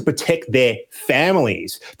stand up to protect their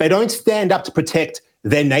families. They don't stand up to protect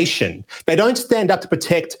their nation. They don't stand up to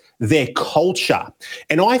protect their culture.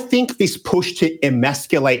 And I think this push to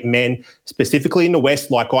emasculate men, specifically in the West,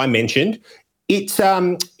 like I mentioned,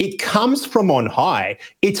 it comes from on high.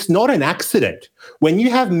 It's not an accident. When you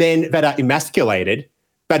have men that are emasculated,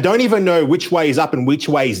 that don't even know which way is up and which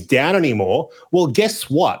way is down anymore, well, guess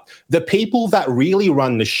what? The people that really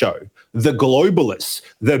run the show, the globalists,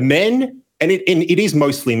 the men, and it is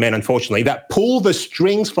mostly men, unfortunately, that pull the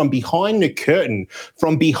strings from behind the curtain,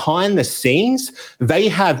 from behind the scenes, they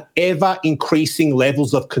have ever increasing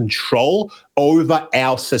levels of control over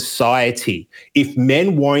our society if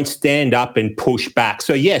men won't stand up and push back.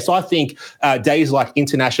 So yes, I think days like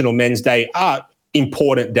International Men's Day are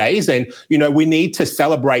important days, and we need to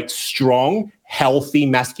celebrate strong, healthy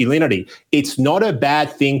masculinity. It's not a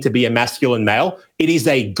bad thing to be a masculine male. It is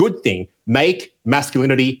a good thing. Make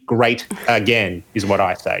masculinity great again, is what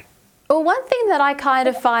I say. Well, one thing that I kind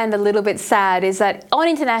of find a little bit sad is that on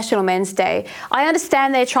International Men's Day, I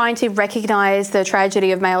understand they're trying to recognise the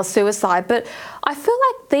tragedy of male suicide, but I feel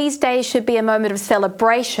like these days should be a moment of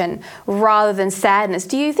celebration rather than sadness.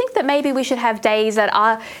 Do you think that maybe we should have days that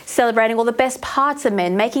are celebrating all the best parts of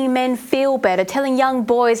men, making men feel better, telling young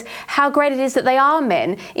boys how great it is that they are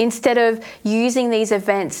men, instead of using these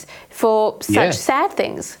events for such sad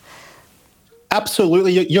things?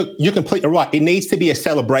 Absolutely. You're completely right. It needs to be a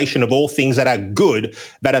celebration of all things that are good,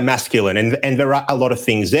 that are masculine. And there are a lot of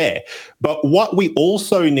things there. But what we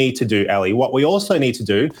also need to do, Ali,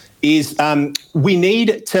 is we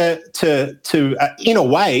need to in a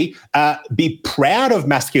way, be proud of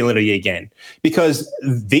masculinity again. Because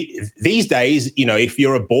these days, if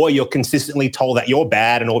you're a boy, you're consistently told that you're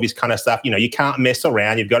bad and all this kind of stuff. You can't mess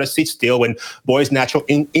around. You've got to sit still when boys' natural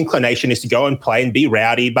inclination is to go and play and be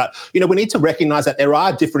rowdy. But, we need to recognize that there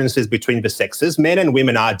are differences between the sexes. Men and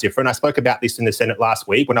women are different. I spoke about this in the Senate last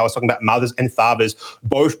week when I was talking about mothers and fathers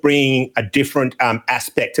both bringing a different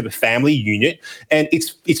aspect to the family unit. And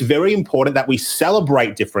it's very important that we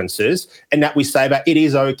celebrate differences and that we say that it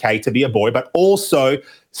is okay to be a boy, but also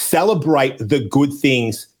celebrate the good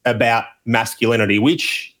things about masculinity,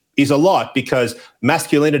 which is a lot, because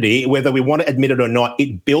masculinity, whether we want to admit it or not,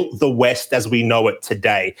 it built the West as we know it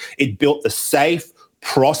today. It built the safe,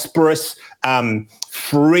 prosperous,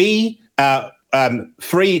 free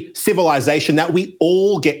civilization that we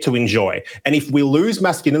all get to enjoy. And if we lose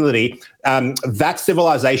masculinity, that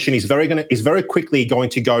civilization is very quickly going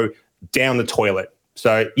to go down the toilet.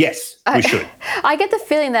 So, yes, we should. I get the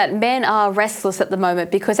feeling that men are restless at the moment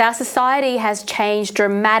because our society has changed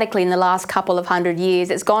dramatically in the last couple of 100 years.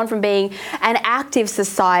 It's gone from being an active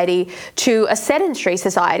society to a sedentary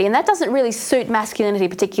society, and that doesn't really suit masculinity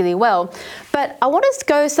particularly well. But I want us to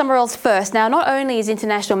go somewhere else first. Now, not only is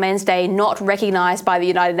International Men's Day not recognised by the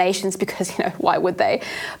United Nations because, why would they?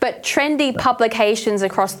 But trendy publications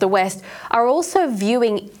across the West are also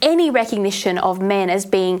viewing any recognition of men as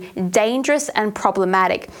being dangerous and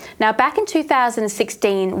problematic. Now, back in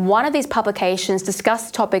 2016, one of these publications discussed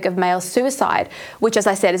the topic of male suicide, which, as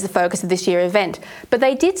I said, is the focus of this year's event. But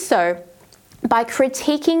they did so by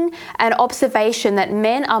critiquing an observation that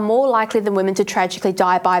men are more likely than women to tragically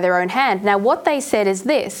die by their own hand. Now, what they said is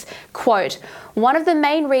this, quote, "One of the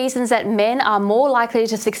main reasons that men are more likely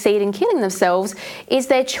to succeed in killing themselves is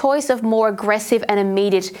their choice of more aggressive and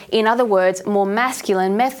immediate, in other words, more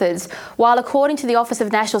masculine methods. While according to the Office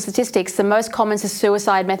of National Statistics, the most common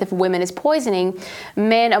suicide method for women is poisoning,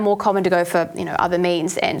 men are more common to go for, other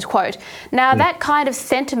means," end quote. Now, that kind of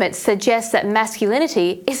sentiment suggests that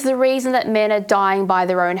masculinity is the reason that men are dying by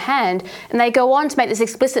their own hand. And they go on to make this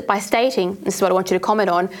explicit by stating, this is what I want you to comment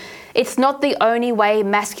on, "It's not the only way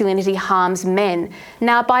masculinity harms men."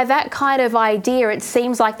 Now, by that kind of idea, it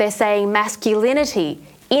seems like they're saying masculinity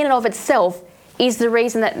in and of itself is the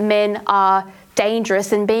reason that men are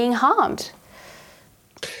dangerous and being harmed.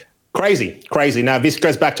 Crazy. Now, this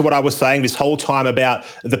goes back to what I was saying this whole time about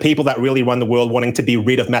the people that really run the world wanting to be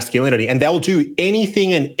rid of masculinity. And they'll do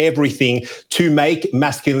anything and everything to make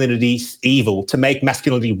masculinity evil, to make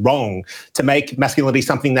masculinity wrong, to make masculinity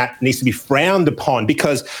something that needs to be frowned upon,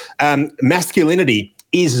 because masculinity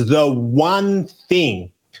is the one thing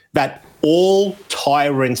that all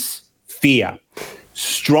tyrants fear.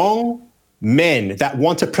 Strong men that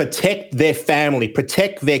want to protect their family,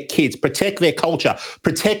 protect their kids, protect their culture,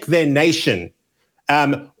 protect their nation,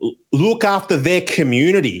 look after their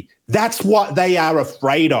community. That's what they are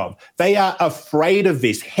afraid of. They are afraid of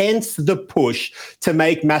this. Hence the push to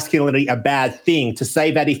make masculinity a bad thing, to say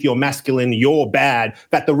that if you're masculine, you're bad,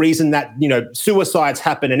 that the reason that, suicides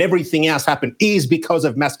happen and everything else happen is because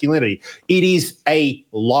of masculinity. It is a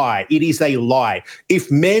lie. It is a lie. If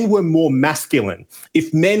men were more masculine,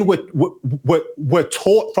 if men were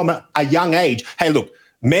taught from a young age, hey, look,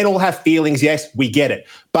 men all have feelings, yes, we get it.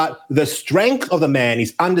 But the strength of a man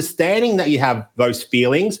is understanding that you have those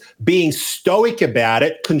feelings, being stoic about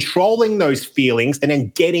it, controlling those feelings, and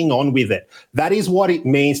then getting on with it. That is what it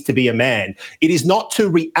means to be a man. It is not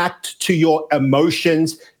to react to your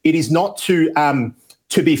emotions. It is not to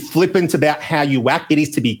be flippant about how you act. It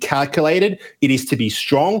is to be calculated. It is to be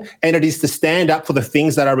strong. And it is to stand up for the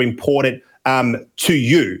things that are important to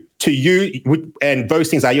you. And those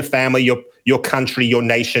things are your family, your country, your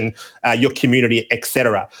nation, your community,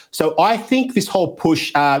 etc. So I think this whole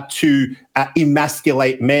push to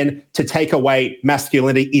emasculate men, to take away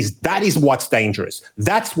masculinity, that is what's dangerous.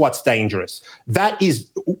 That's what's dangerous. That is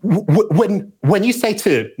when you say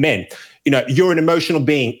to men, you're an emotional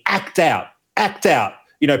being, act out,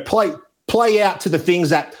 play out to the things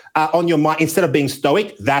that are on your mind instead of being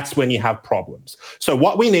stoic. That's when you have problems. So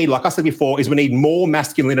what we need, like I said before, is we need more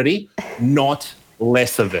masculinity, not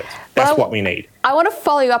less of it. That's what we need. I want to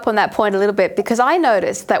follow you up on that point a little bit, because I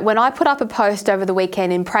noticed that when I put up a post over the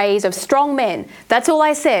weekend in praise of strong men, that's all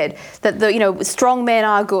I said, that strong men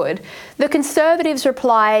are good. The Conservatives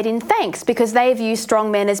replied in thanks, because they view strong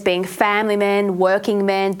men as being family men, working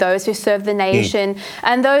men, those who serve the nation,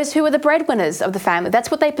 and those who are the breadwinners of the family. That's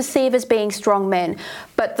what they perceive as being strong men.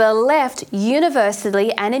 But the left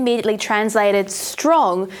universally and immediately translated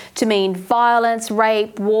strong to mean violence,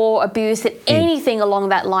 rape, war, abuse, and anything along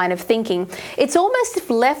that line of thinking. It's almost as if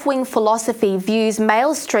left-wing philosophy views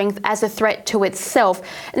male strength as a threat to itself.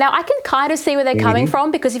 Now, I can kind of see where they're coming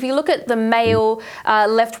from, because if you look at the male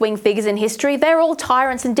left-wing figures in history, they're all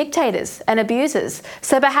tyrants and dictators and abusers.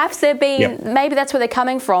 So perhaps maybe that's where they're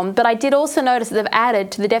coming from. But I did also notice that they've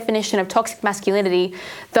added to the definition of toxic masculinity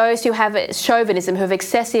those who have chauvinism, who have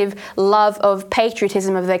excessive love of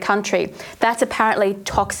patriotism of their country. That's apparently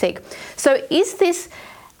toxic. So is this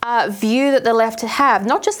view that the left have,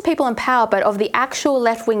 not just the people in power, but of the actual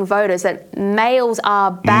left-wing voters, that males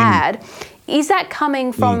are bad, is that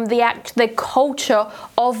coming from the culture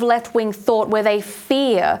of left-wing thought where they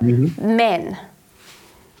fear men?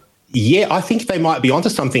 Yeah, I think they might be onto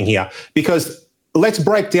something here, because let's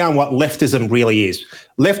break down what leftism really is.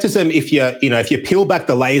 Leftism, if you peel back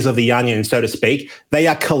the layers of the onion, so to speak, they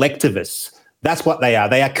are collectivists. That's what they are.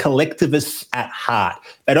 They are collectivists at heart.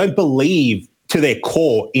 They don't believe to their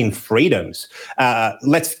core in freedoms.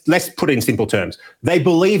 Let's put it in simple terms. They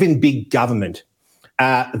believe in big government.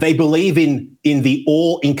 They believe in the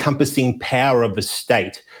all-encompassing power of the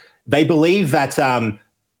state. They believe that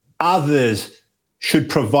others should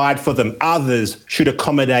provide for them, others should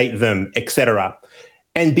accommodate them, etc.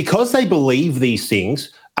 And because they believe these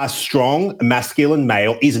things, a strong masculine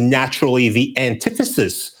male is naturally the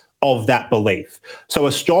antithesis of that belief. So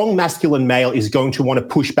a strong masculine male is going to want to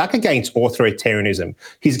push back against authoritarianism.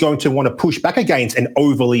 He's going to want to push back against an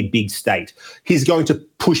overly big state. He's going to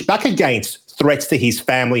push back against threats to his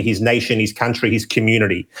family, his nation, his country, his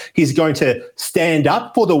community. He's going to stand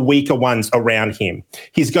up for the weaker ones around him.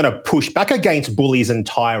 He's going to push back against bullies and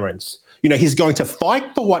tyrants. He's going to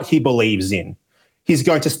fight for what he believes in. He's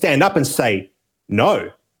going to stand up and say,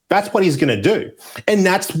 no. That's what he's going to do. And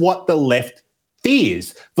that's what the left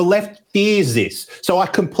fears. The left fears this. So I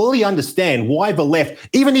completely understand why the left,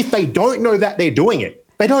 even if they don't know that they're doing it,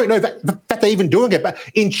 they don't know that they're even doing it, but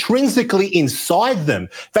intrinsically inside them,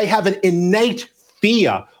 they have an innate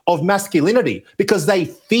fear of masculinity, because they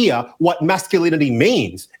fear what masculinity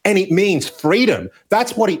means. And it means freedom.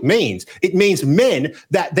 That's what it means. It means men,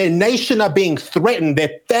 that their nation are being threatened,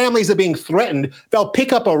 their families are being threatened. They'll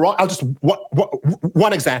pick up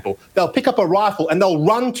one example. They'll pick up a rifle and they'll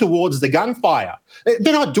run towards the gunfire.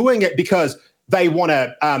 They're not doing it because they want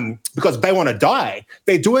to die.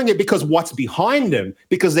 They're doing it because what's behind them,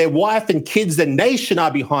 because their wife and kids and nation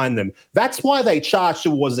are behind them. That's why they charge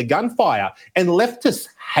towards the gunfire. And leftists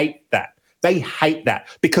hate that. They hate that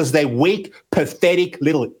because they're weak, pathetic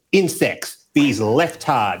little insects, these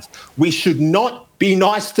leftards. We should not be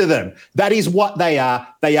nice to them. That is what they are.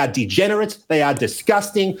 They are degenerates. They are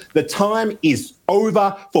disgusting. The time is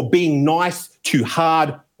over for being nice to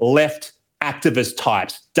hard left activist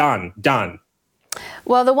types. Done.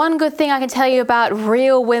 Well, the one good thing I can tell you about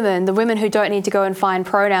real women, the women who don't need to go and find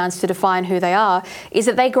pronouns to define who they are, is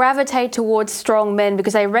that they gravitate towards strong men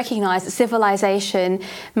because they recognise that civilization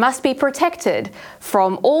must be protected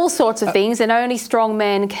from all sorts of things, and only strong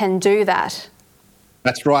men can do that.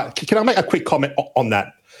 That's right. Can I make a quick comment on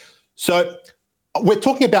that? So we're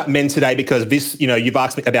talking about men today because you've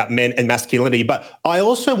asked me about men and masculinity, but I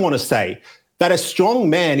also want to say that a strong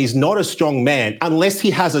man is not a strong man unless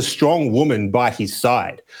he has a strong woman by his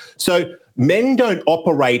side. So men don't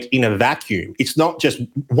operate in a vacuum. It's not just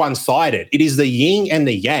one-sided. It is the yin and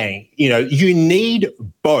the yang. You need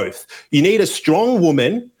both. You need a strong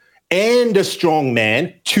woman and a strong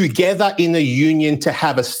man together in a union to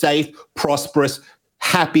have a safe, prosperous,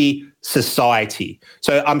 happy society.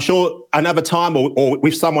 So I'm sure another time or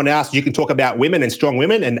with someone else, you can talk about women and strong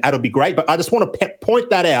women, and that'll be great. But I just want to point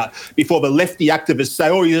that out before the lefty activists say,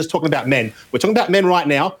 oh, you're just talking about men. We're talking about men right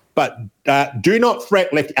now, but do not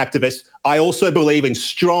fret, lefty activists. I also believe in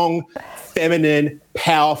strong, feminine,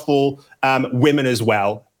 powerful women as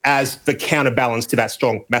well, as the counterbalance to that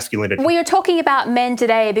strong masculinity. We are talking about men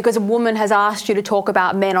today because a woman has asked you to talk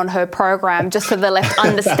about men on her program, just so the left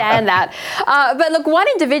understand that. But look, one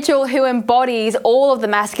individual who embodies all of the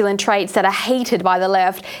masculine traits that are hated by the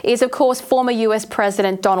left is, of course, former US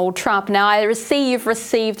President Donald Trump. Now, I see you've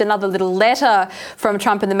received another little letter from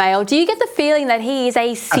Trump in the mail. Do you get the feeling that he is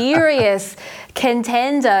a serious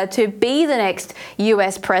contender to be the next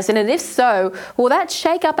US president? If so, will that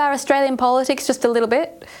shake up our Australian politics just a little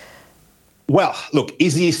bit? Well, look,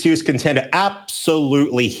 is he a serious contender?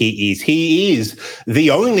 Absolutely he is. He is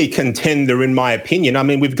the only contender, in my opinion. I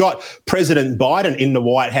mean, we've got President Biden in the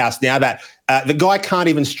White House now that the guy can't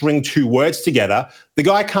even string two words together. The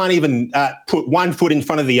guy can't even put one foot in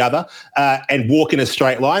front of the other and walk in a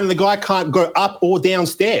straight line. And the guy can't go up or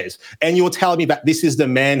downstairs. And you're telling me that this is the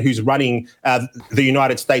man who's running the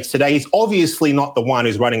United States today. He's obviously not the one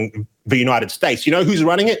who's running the United States. You know who's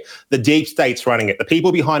running it? The deep state's running it. The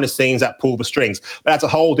people behind the scenes that pull the strings. But that's a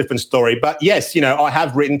whole different story. But yes, I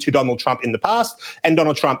have written to Donald Trump in the past, and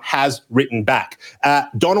Donald Trump has written back.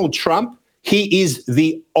 Donald Trump, he is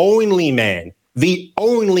the only man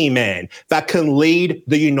that can lead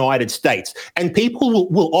the United States. And people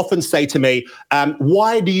will often say to me,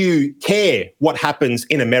 why do you care what happens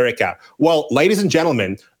in America? Well, ladies and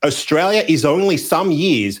gentlemen, Australia is only some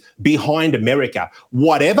years behind America.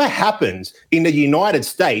 Whatever happens in the United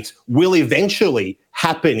States will eventually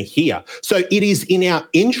happen here. So it is in our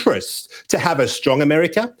interest to have a strong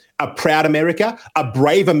America, a proud America, a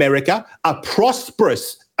brave America, a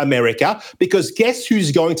prosperous America, because guess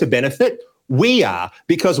who's going to benefit? We are,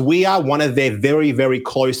 because we are one of their very, very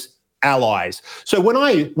close allies. So when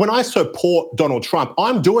I support Donald Trump,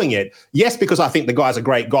 I'm doing it, yes, because I think the guy's a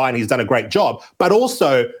great guy and he's done a great job, but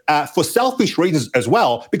also for selfish reasons as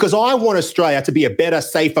well, because I want Australia to be a better,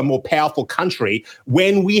 safer, more powerful country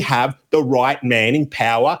when we have the right man in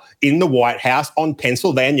power in the White House on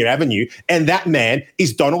Pennsylvania Avenue, and that man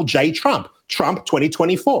is Donald J. Trump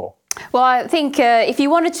 2024. Well, I think if you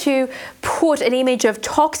wanted to put an image of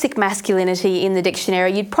toxic masculinity in the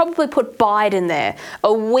dictionary, you'd probably put Biden there,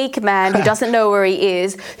 a weak man who doesn't know where he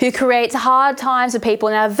is, who creates hard times for people.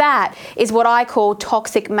 Now, that is what I call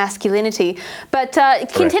toxic masculinity. But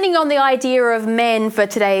continuing on the idea of men for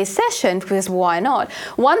today's session, because why not?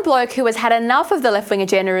 One bloke who has had enough of the left-wing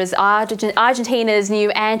agenda is Argentina's new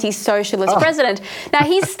anti-socialist president. Now,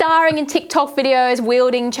 he's starring in TikTok videos,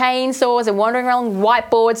 wielding chainsaws and wandering around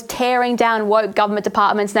whiteboards, tearing down woke government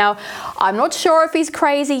departments. Now, I'm not sure if he's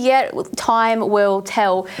crazy yet. Time will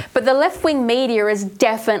tell. But the left-wing media is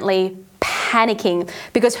definitely panicking,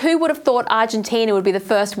 because who would have thought Argentina would be the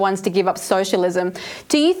first ones to give up socialism?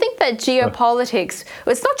 Do you think that geopolitics,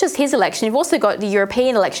 it's not just his election, you've also got the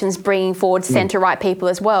European elections bringing forward centre-right people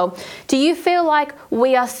as well. Do you feel like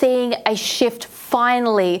we are seeing a shift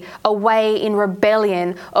finally away in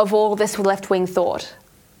rebellion of all this left-wing thought?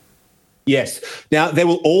 Yes. Now, there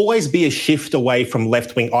will always be a shift away from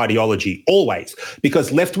left-wing ideology, always,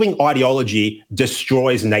 because left-wing ideology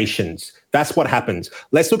destroys nations. That's what happens.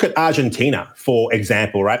 Let's look at Argentina, for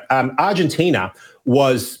example, right? Argentina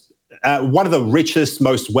was one of the richest,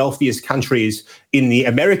 most wealthiest countries in the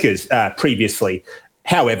Americas previously.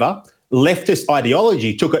 However, leftist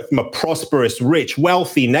ideology took it from a prosperous, rich,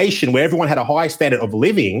 wealthy nation where everyone had a high standard of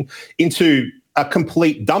living into a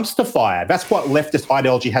complete dumpster fire. That's what leftist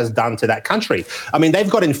ideology has done to that country. I mean, they've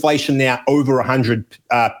got inflation now over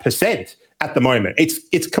 100% at the moment.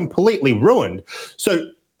 It's completely ruined. So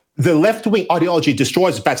the left-wing ideology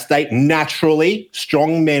destroys that state. Naturally,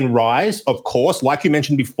 strong men rise, of course. Like you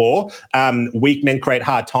mentioned before, weak men create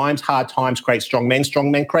hard times create strong men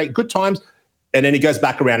create good times, and then it goes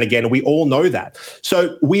back around again. We all know that.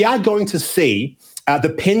 So we are going to see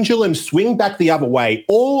the pendulum swing back the other way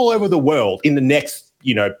all over the world in the next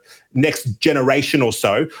generation or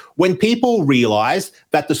so, when people realize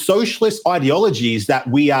that the socialist ideologies that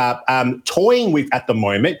we are toying with at the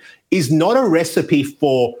moment is not a recipe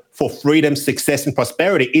for freedom, success, and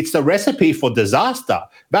prosperity. It's a recipe for disaster.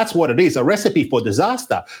 That's what it is, a recipe for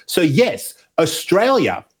disaster. So yes,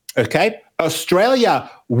 Australia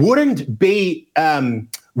wouldn't be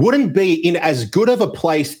in as good of a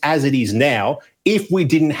place as it is now if we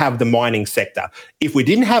didn't have the mining sector. If we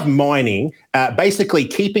didn't have mining, basically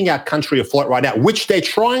keeping our country afloat right now, which they're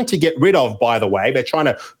trying to get rid of, by the way, they're trying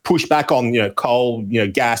to push back on coal,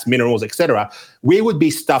 gas, minerals, etc. We would be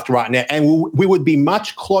stuffed right now, and we would be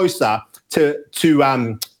much closer to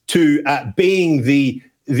being the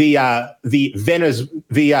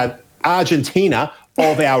Argentina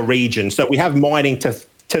of our region. So we have mining to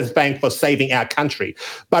thank for saving our country.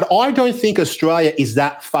 But I don't think Australia is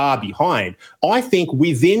that far behind. I think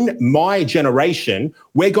within my generation,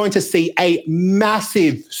 we're going to see a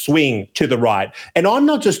massive swing to the right. And I'm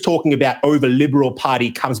not just talking about over Liberal Party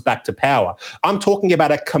comes back to power. I'm talking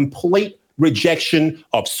about a complete rejection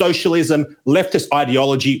of socialism, leftist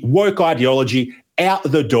ideology, woke ideology out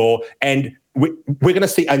the door, and we're going to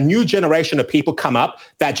see a new generation of people come up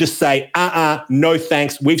that just say, no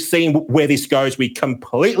thanks. We've seen where this goes. We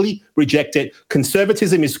completely reject it.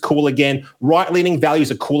 Conservatism is cool again. Right-leaning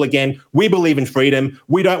values are cool again. We believe in freedom.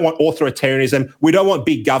 We don't want authoritarianism. We don't want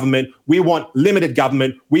big government. We want limited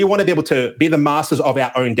government. We want to be able to be the masters of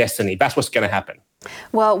our own destiny. That's what's going to happen.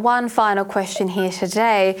 Well, one final question here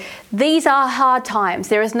today. These are hard times.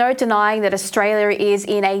 There is no denying that Australia is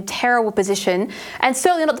in a terrible position, and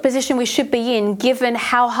certainly not the position we should be in given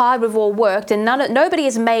how hard we've all worked, and nobody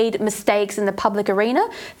has made mistakes in the public arena.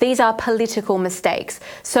 These are political mistakes.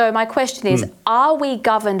 So my question is, are we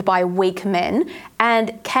governed by weak men?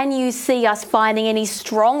 And can you see us finding any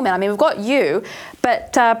strong men? I mean, we've got you,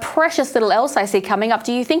 but precious little else I see coming up.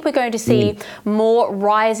 Do you think we're going to see more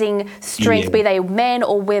rising strength, be they men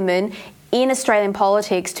or women, in Australian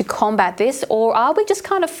politics to combat this? Or are we just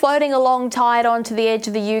kind of floating along tied onto the edge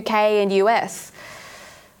of the UK and US?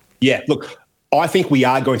 Yeah, look, I think we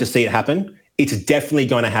are going to see it happen. It's definitely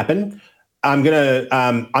going to happen. I'm going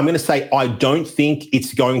to say I don't think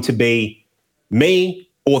it's going to be me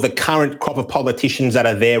or the current crop of politicians that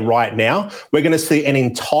are there right now. We're going to see an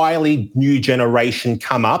entirely new generation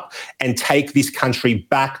come up and take this country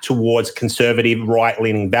back towards conservative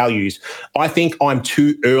right-leaning values. I think I'm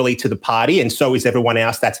too early to the party, and so is everyone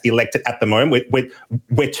else that's elected at the moment.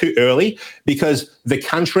 We're too early because the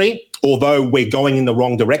country, although we're going in the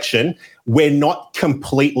wrong direction, we're not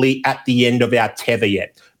completely at the end of our tether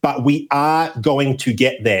yet. But we are going to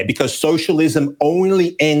get there because socialism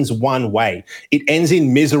only ends one way. It ends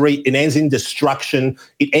in misery. It ends in destruction.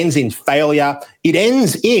 It ends in failure. It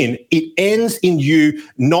ends in you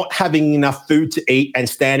not having enough food to eat and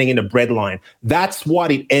standing in a bread line. That's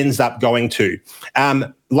what it ends up going to.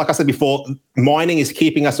 Like I said before, mining is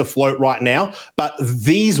keeping us afloat right now. But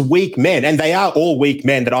these weak men, and they are all weak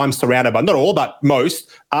men that I'm surrounded by, not all, but most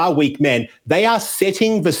are weak men. They are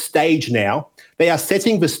setting the stage now. They are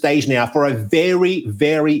setting the stage now for a very,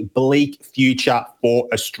 very bleak future for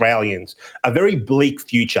Australians, a very bleak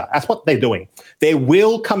future. That's what they're doing. There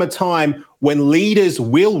will come a time when leaders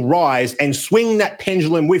will rise and swing that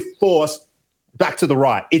pendulum with force back to the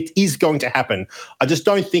right. It is going to happen. I just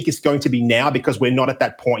don't think it's going to be now because we're not at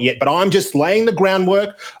that point yet. But I'm just laying the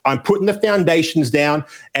groundwork. I'm putting the foundations down.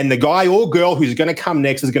 And the guy or girl who's going to come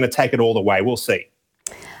next is going to take it all the way. We'll see.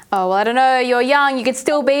 Oh, well, I don't know. You're young. You could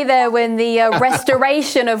still be there when the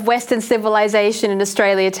restoration of Western civilization in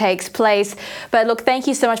Australia takes place. But look, thank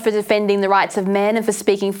you so much for defending the rights of men and for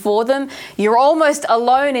speaking for them. You're almost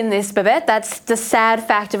alone in this, Babet. That's the sad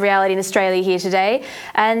fact of reality in Australia here today.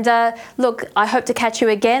 And look, I hope to catch you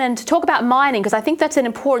again and to talk about mining, because I think that's an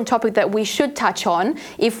important topic that we should touch on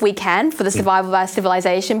if we can for the survival of our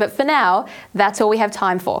civilization. But for now, that's all we have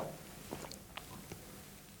time for.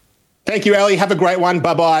 Thank you, Ellie. Have a great one.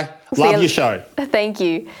 Bye-bye. Love your show. Thank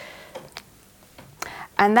you.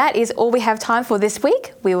 And that is all we have time for this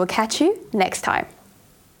week. We will catch you next time.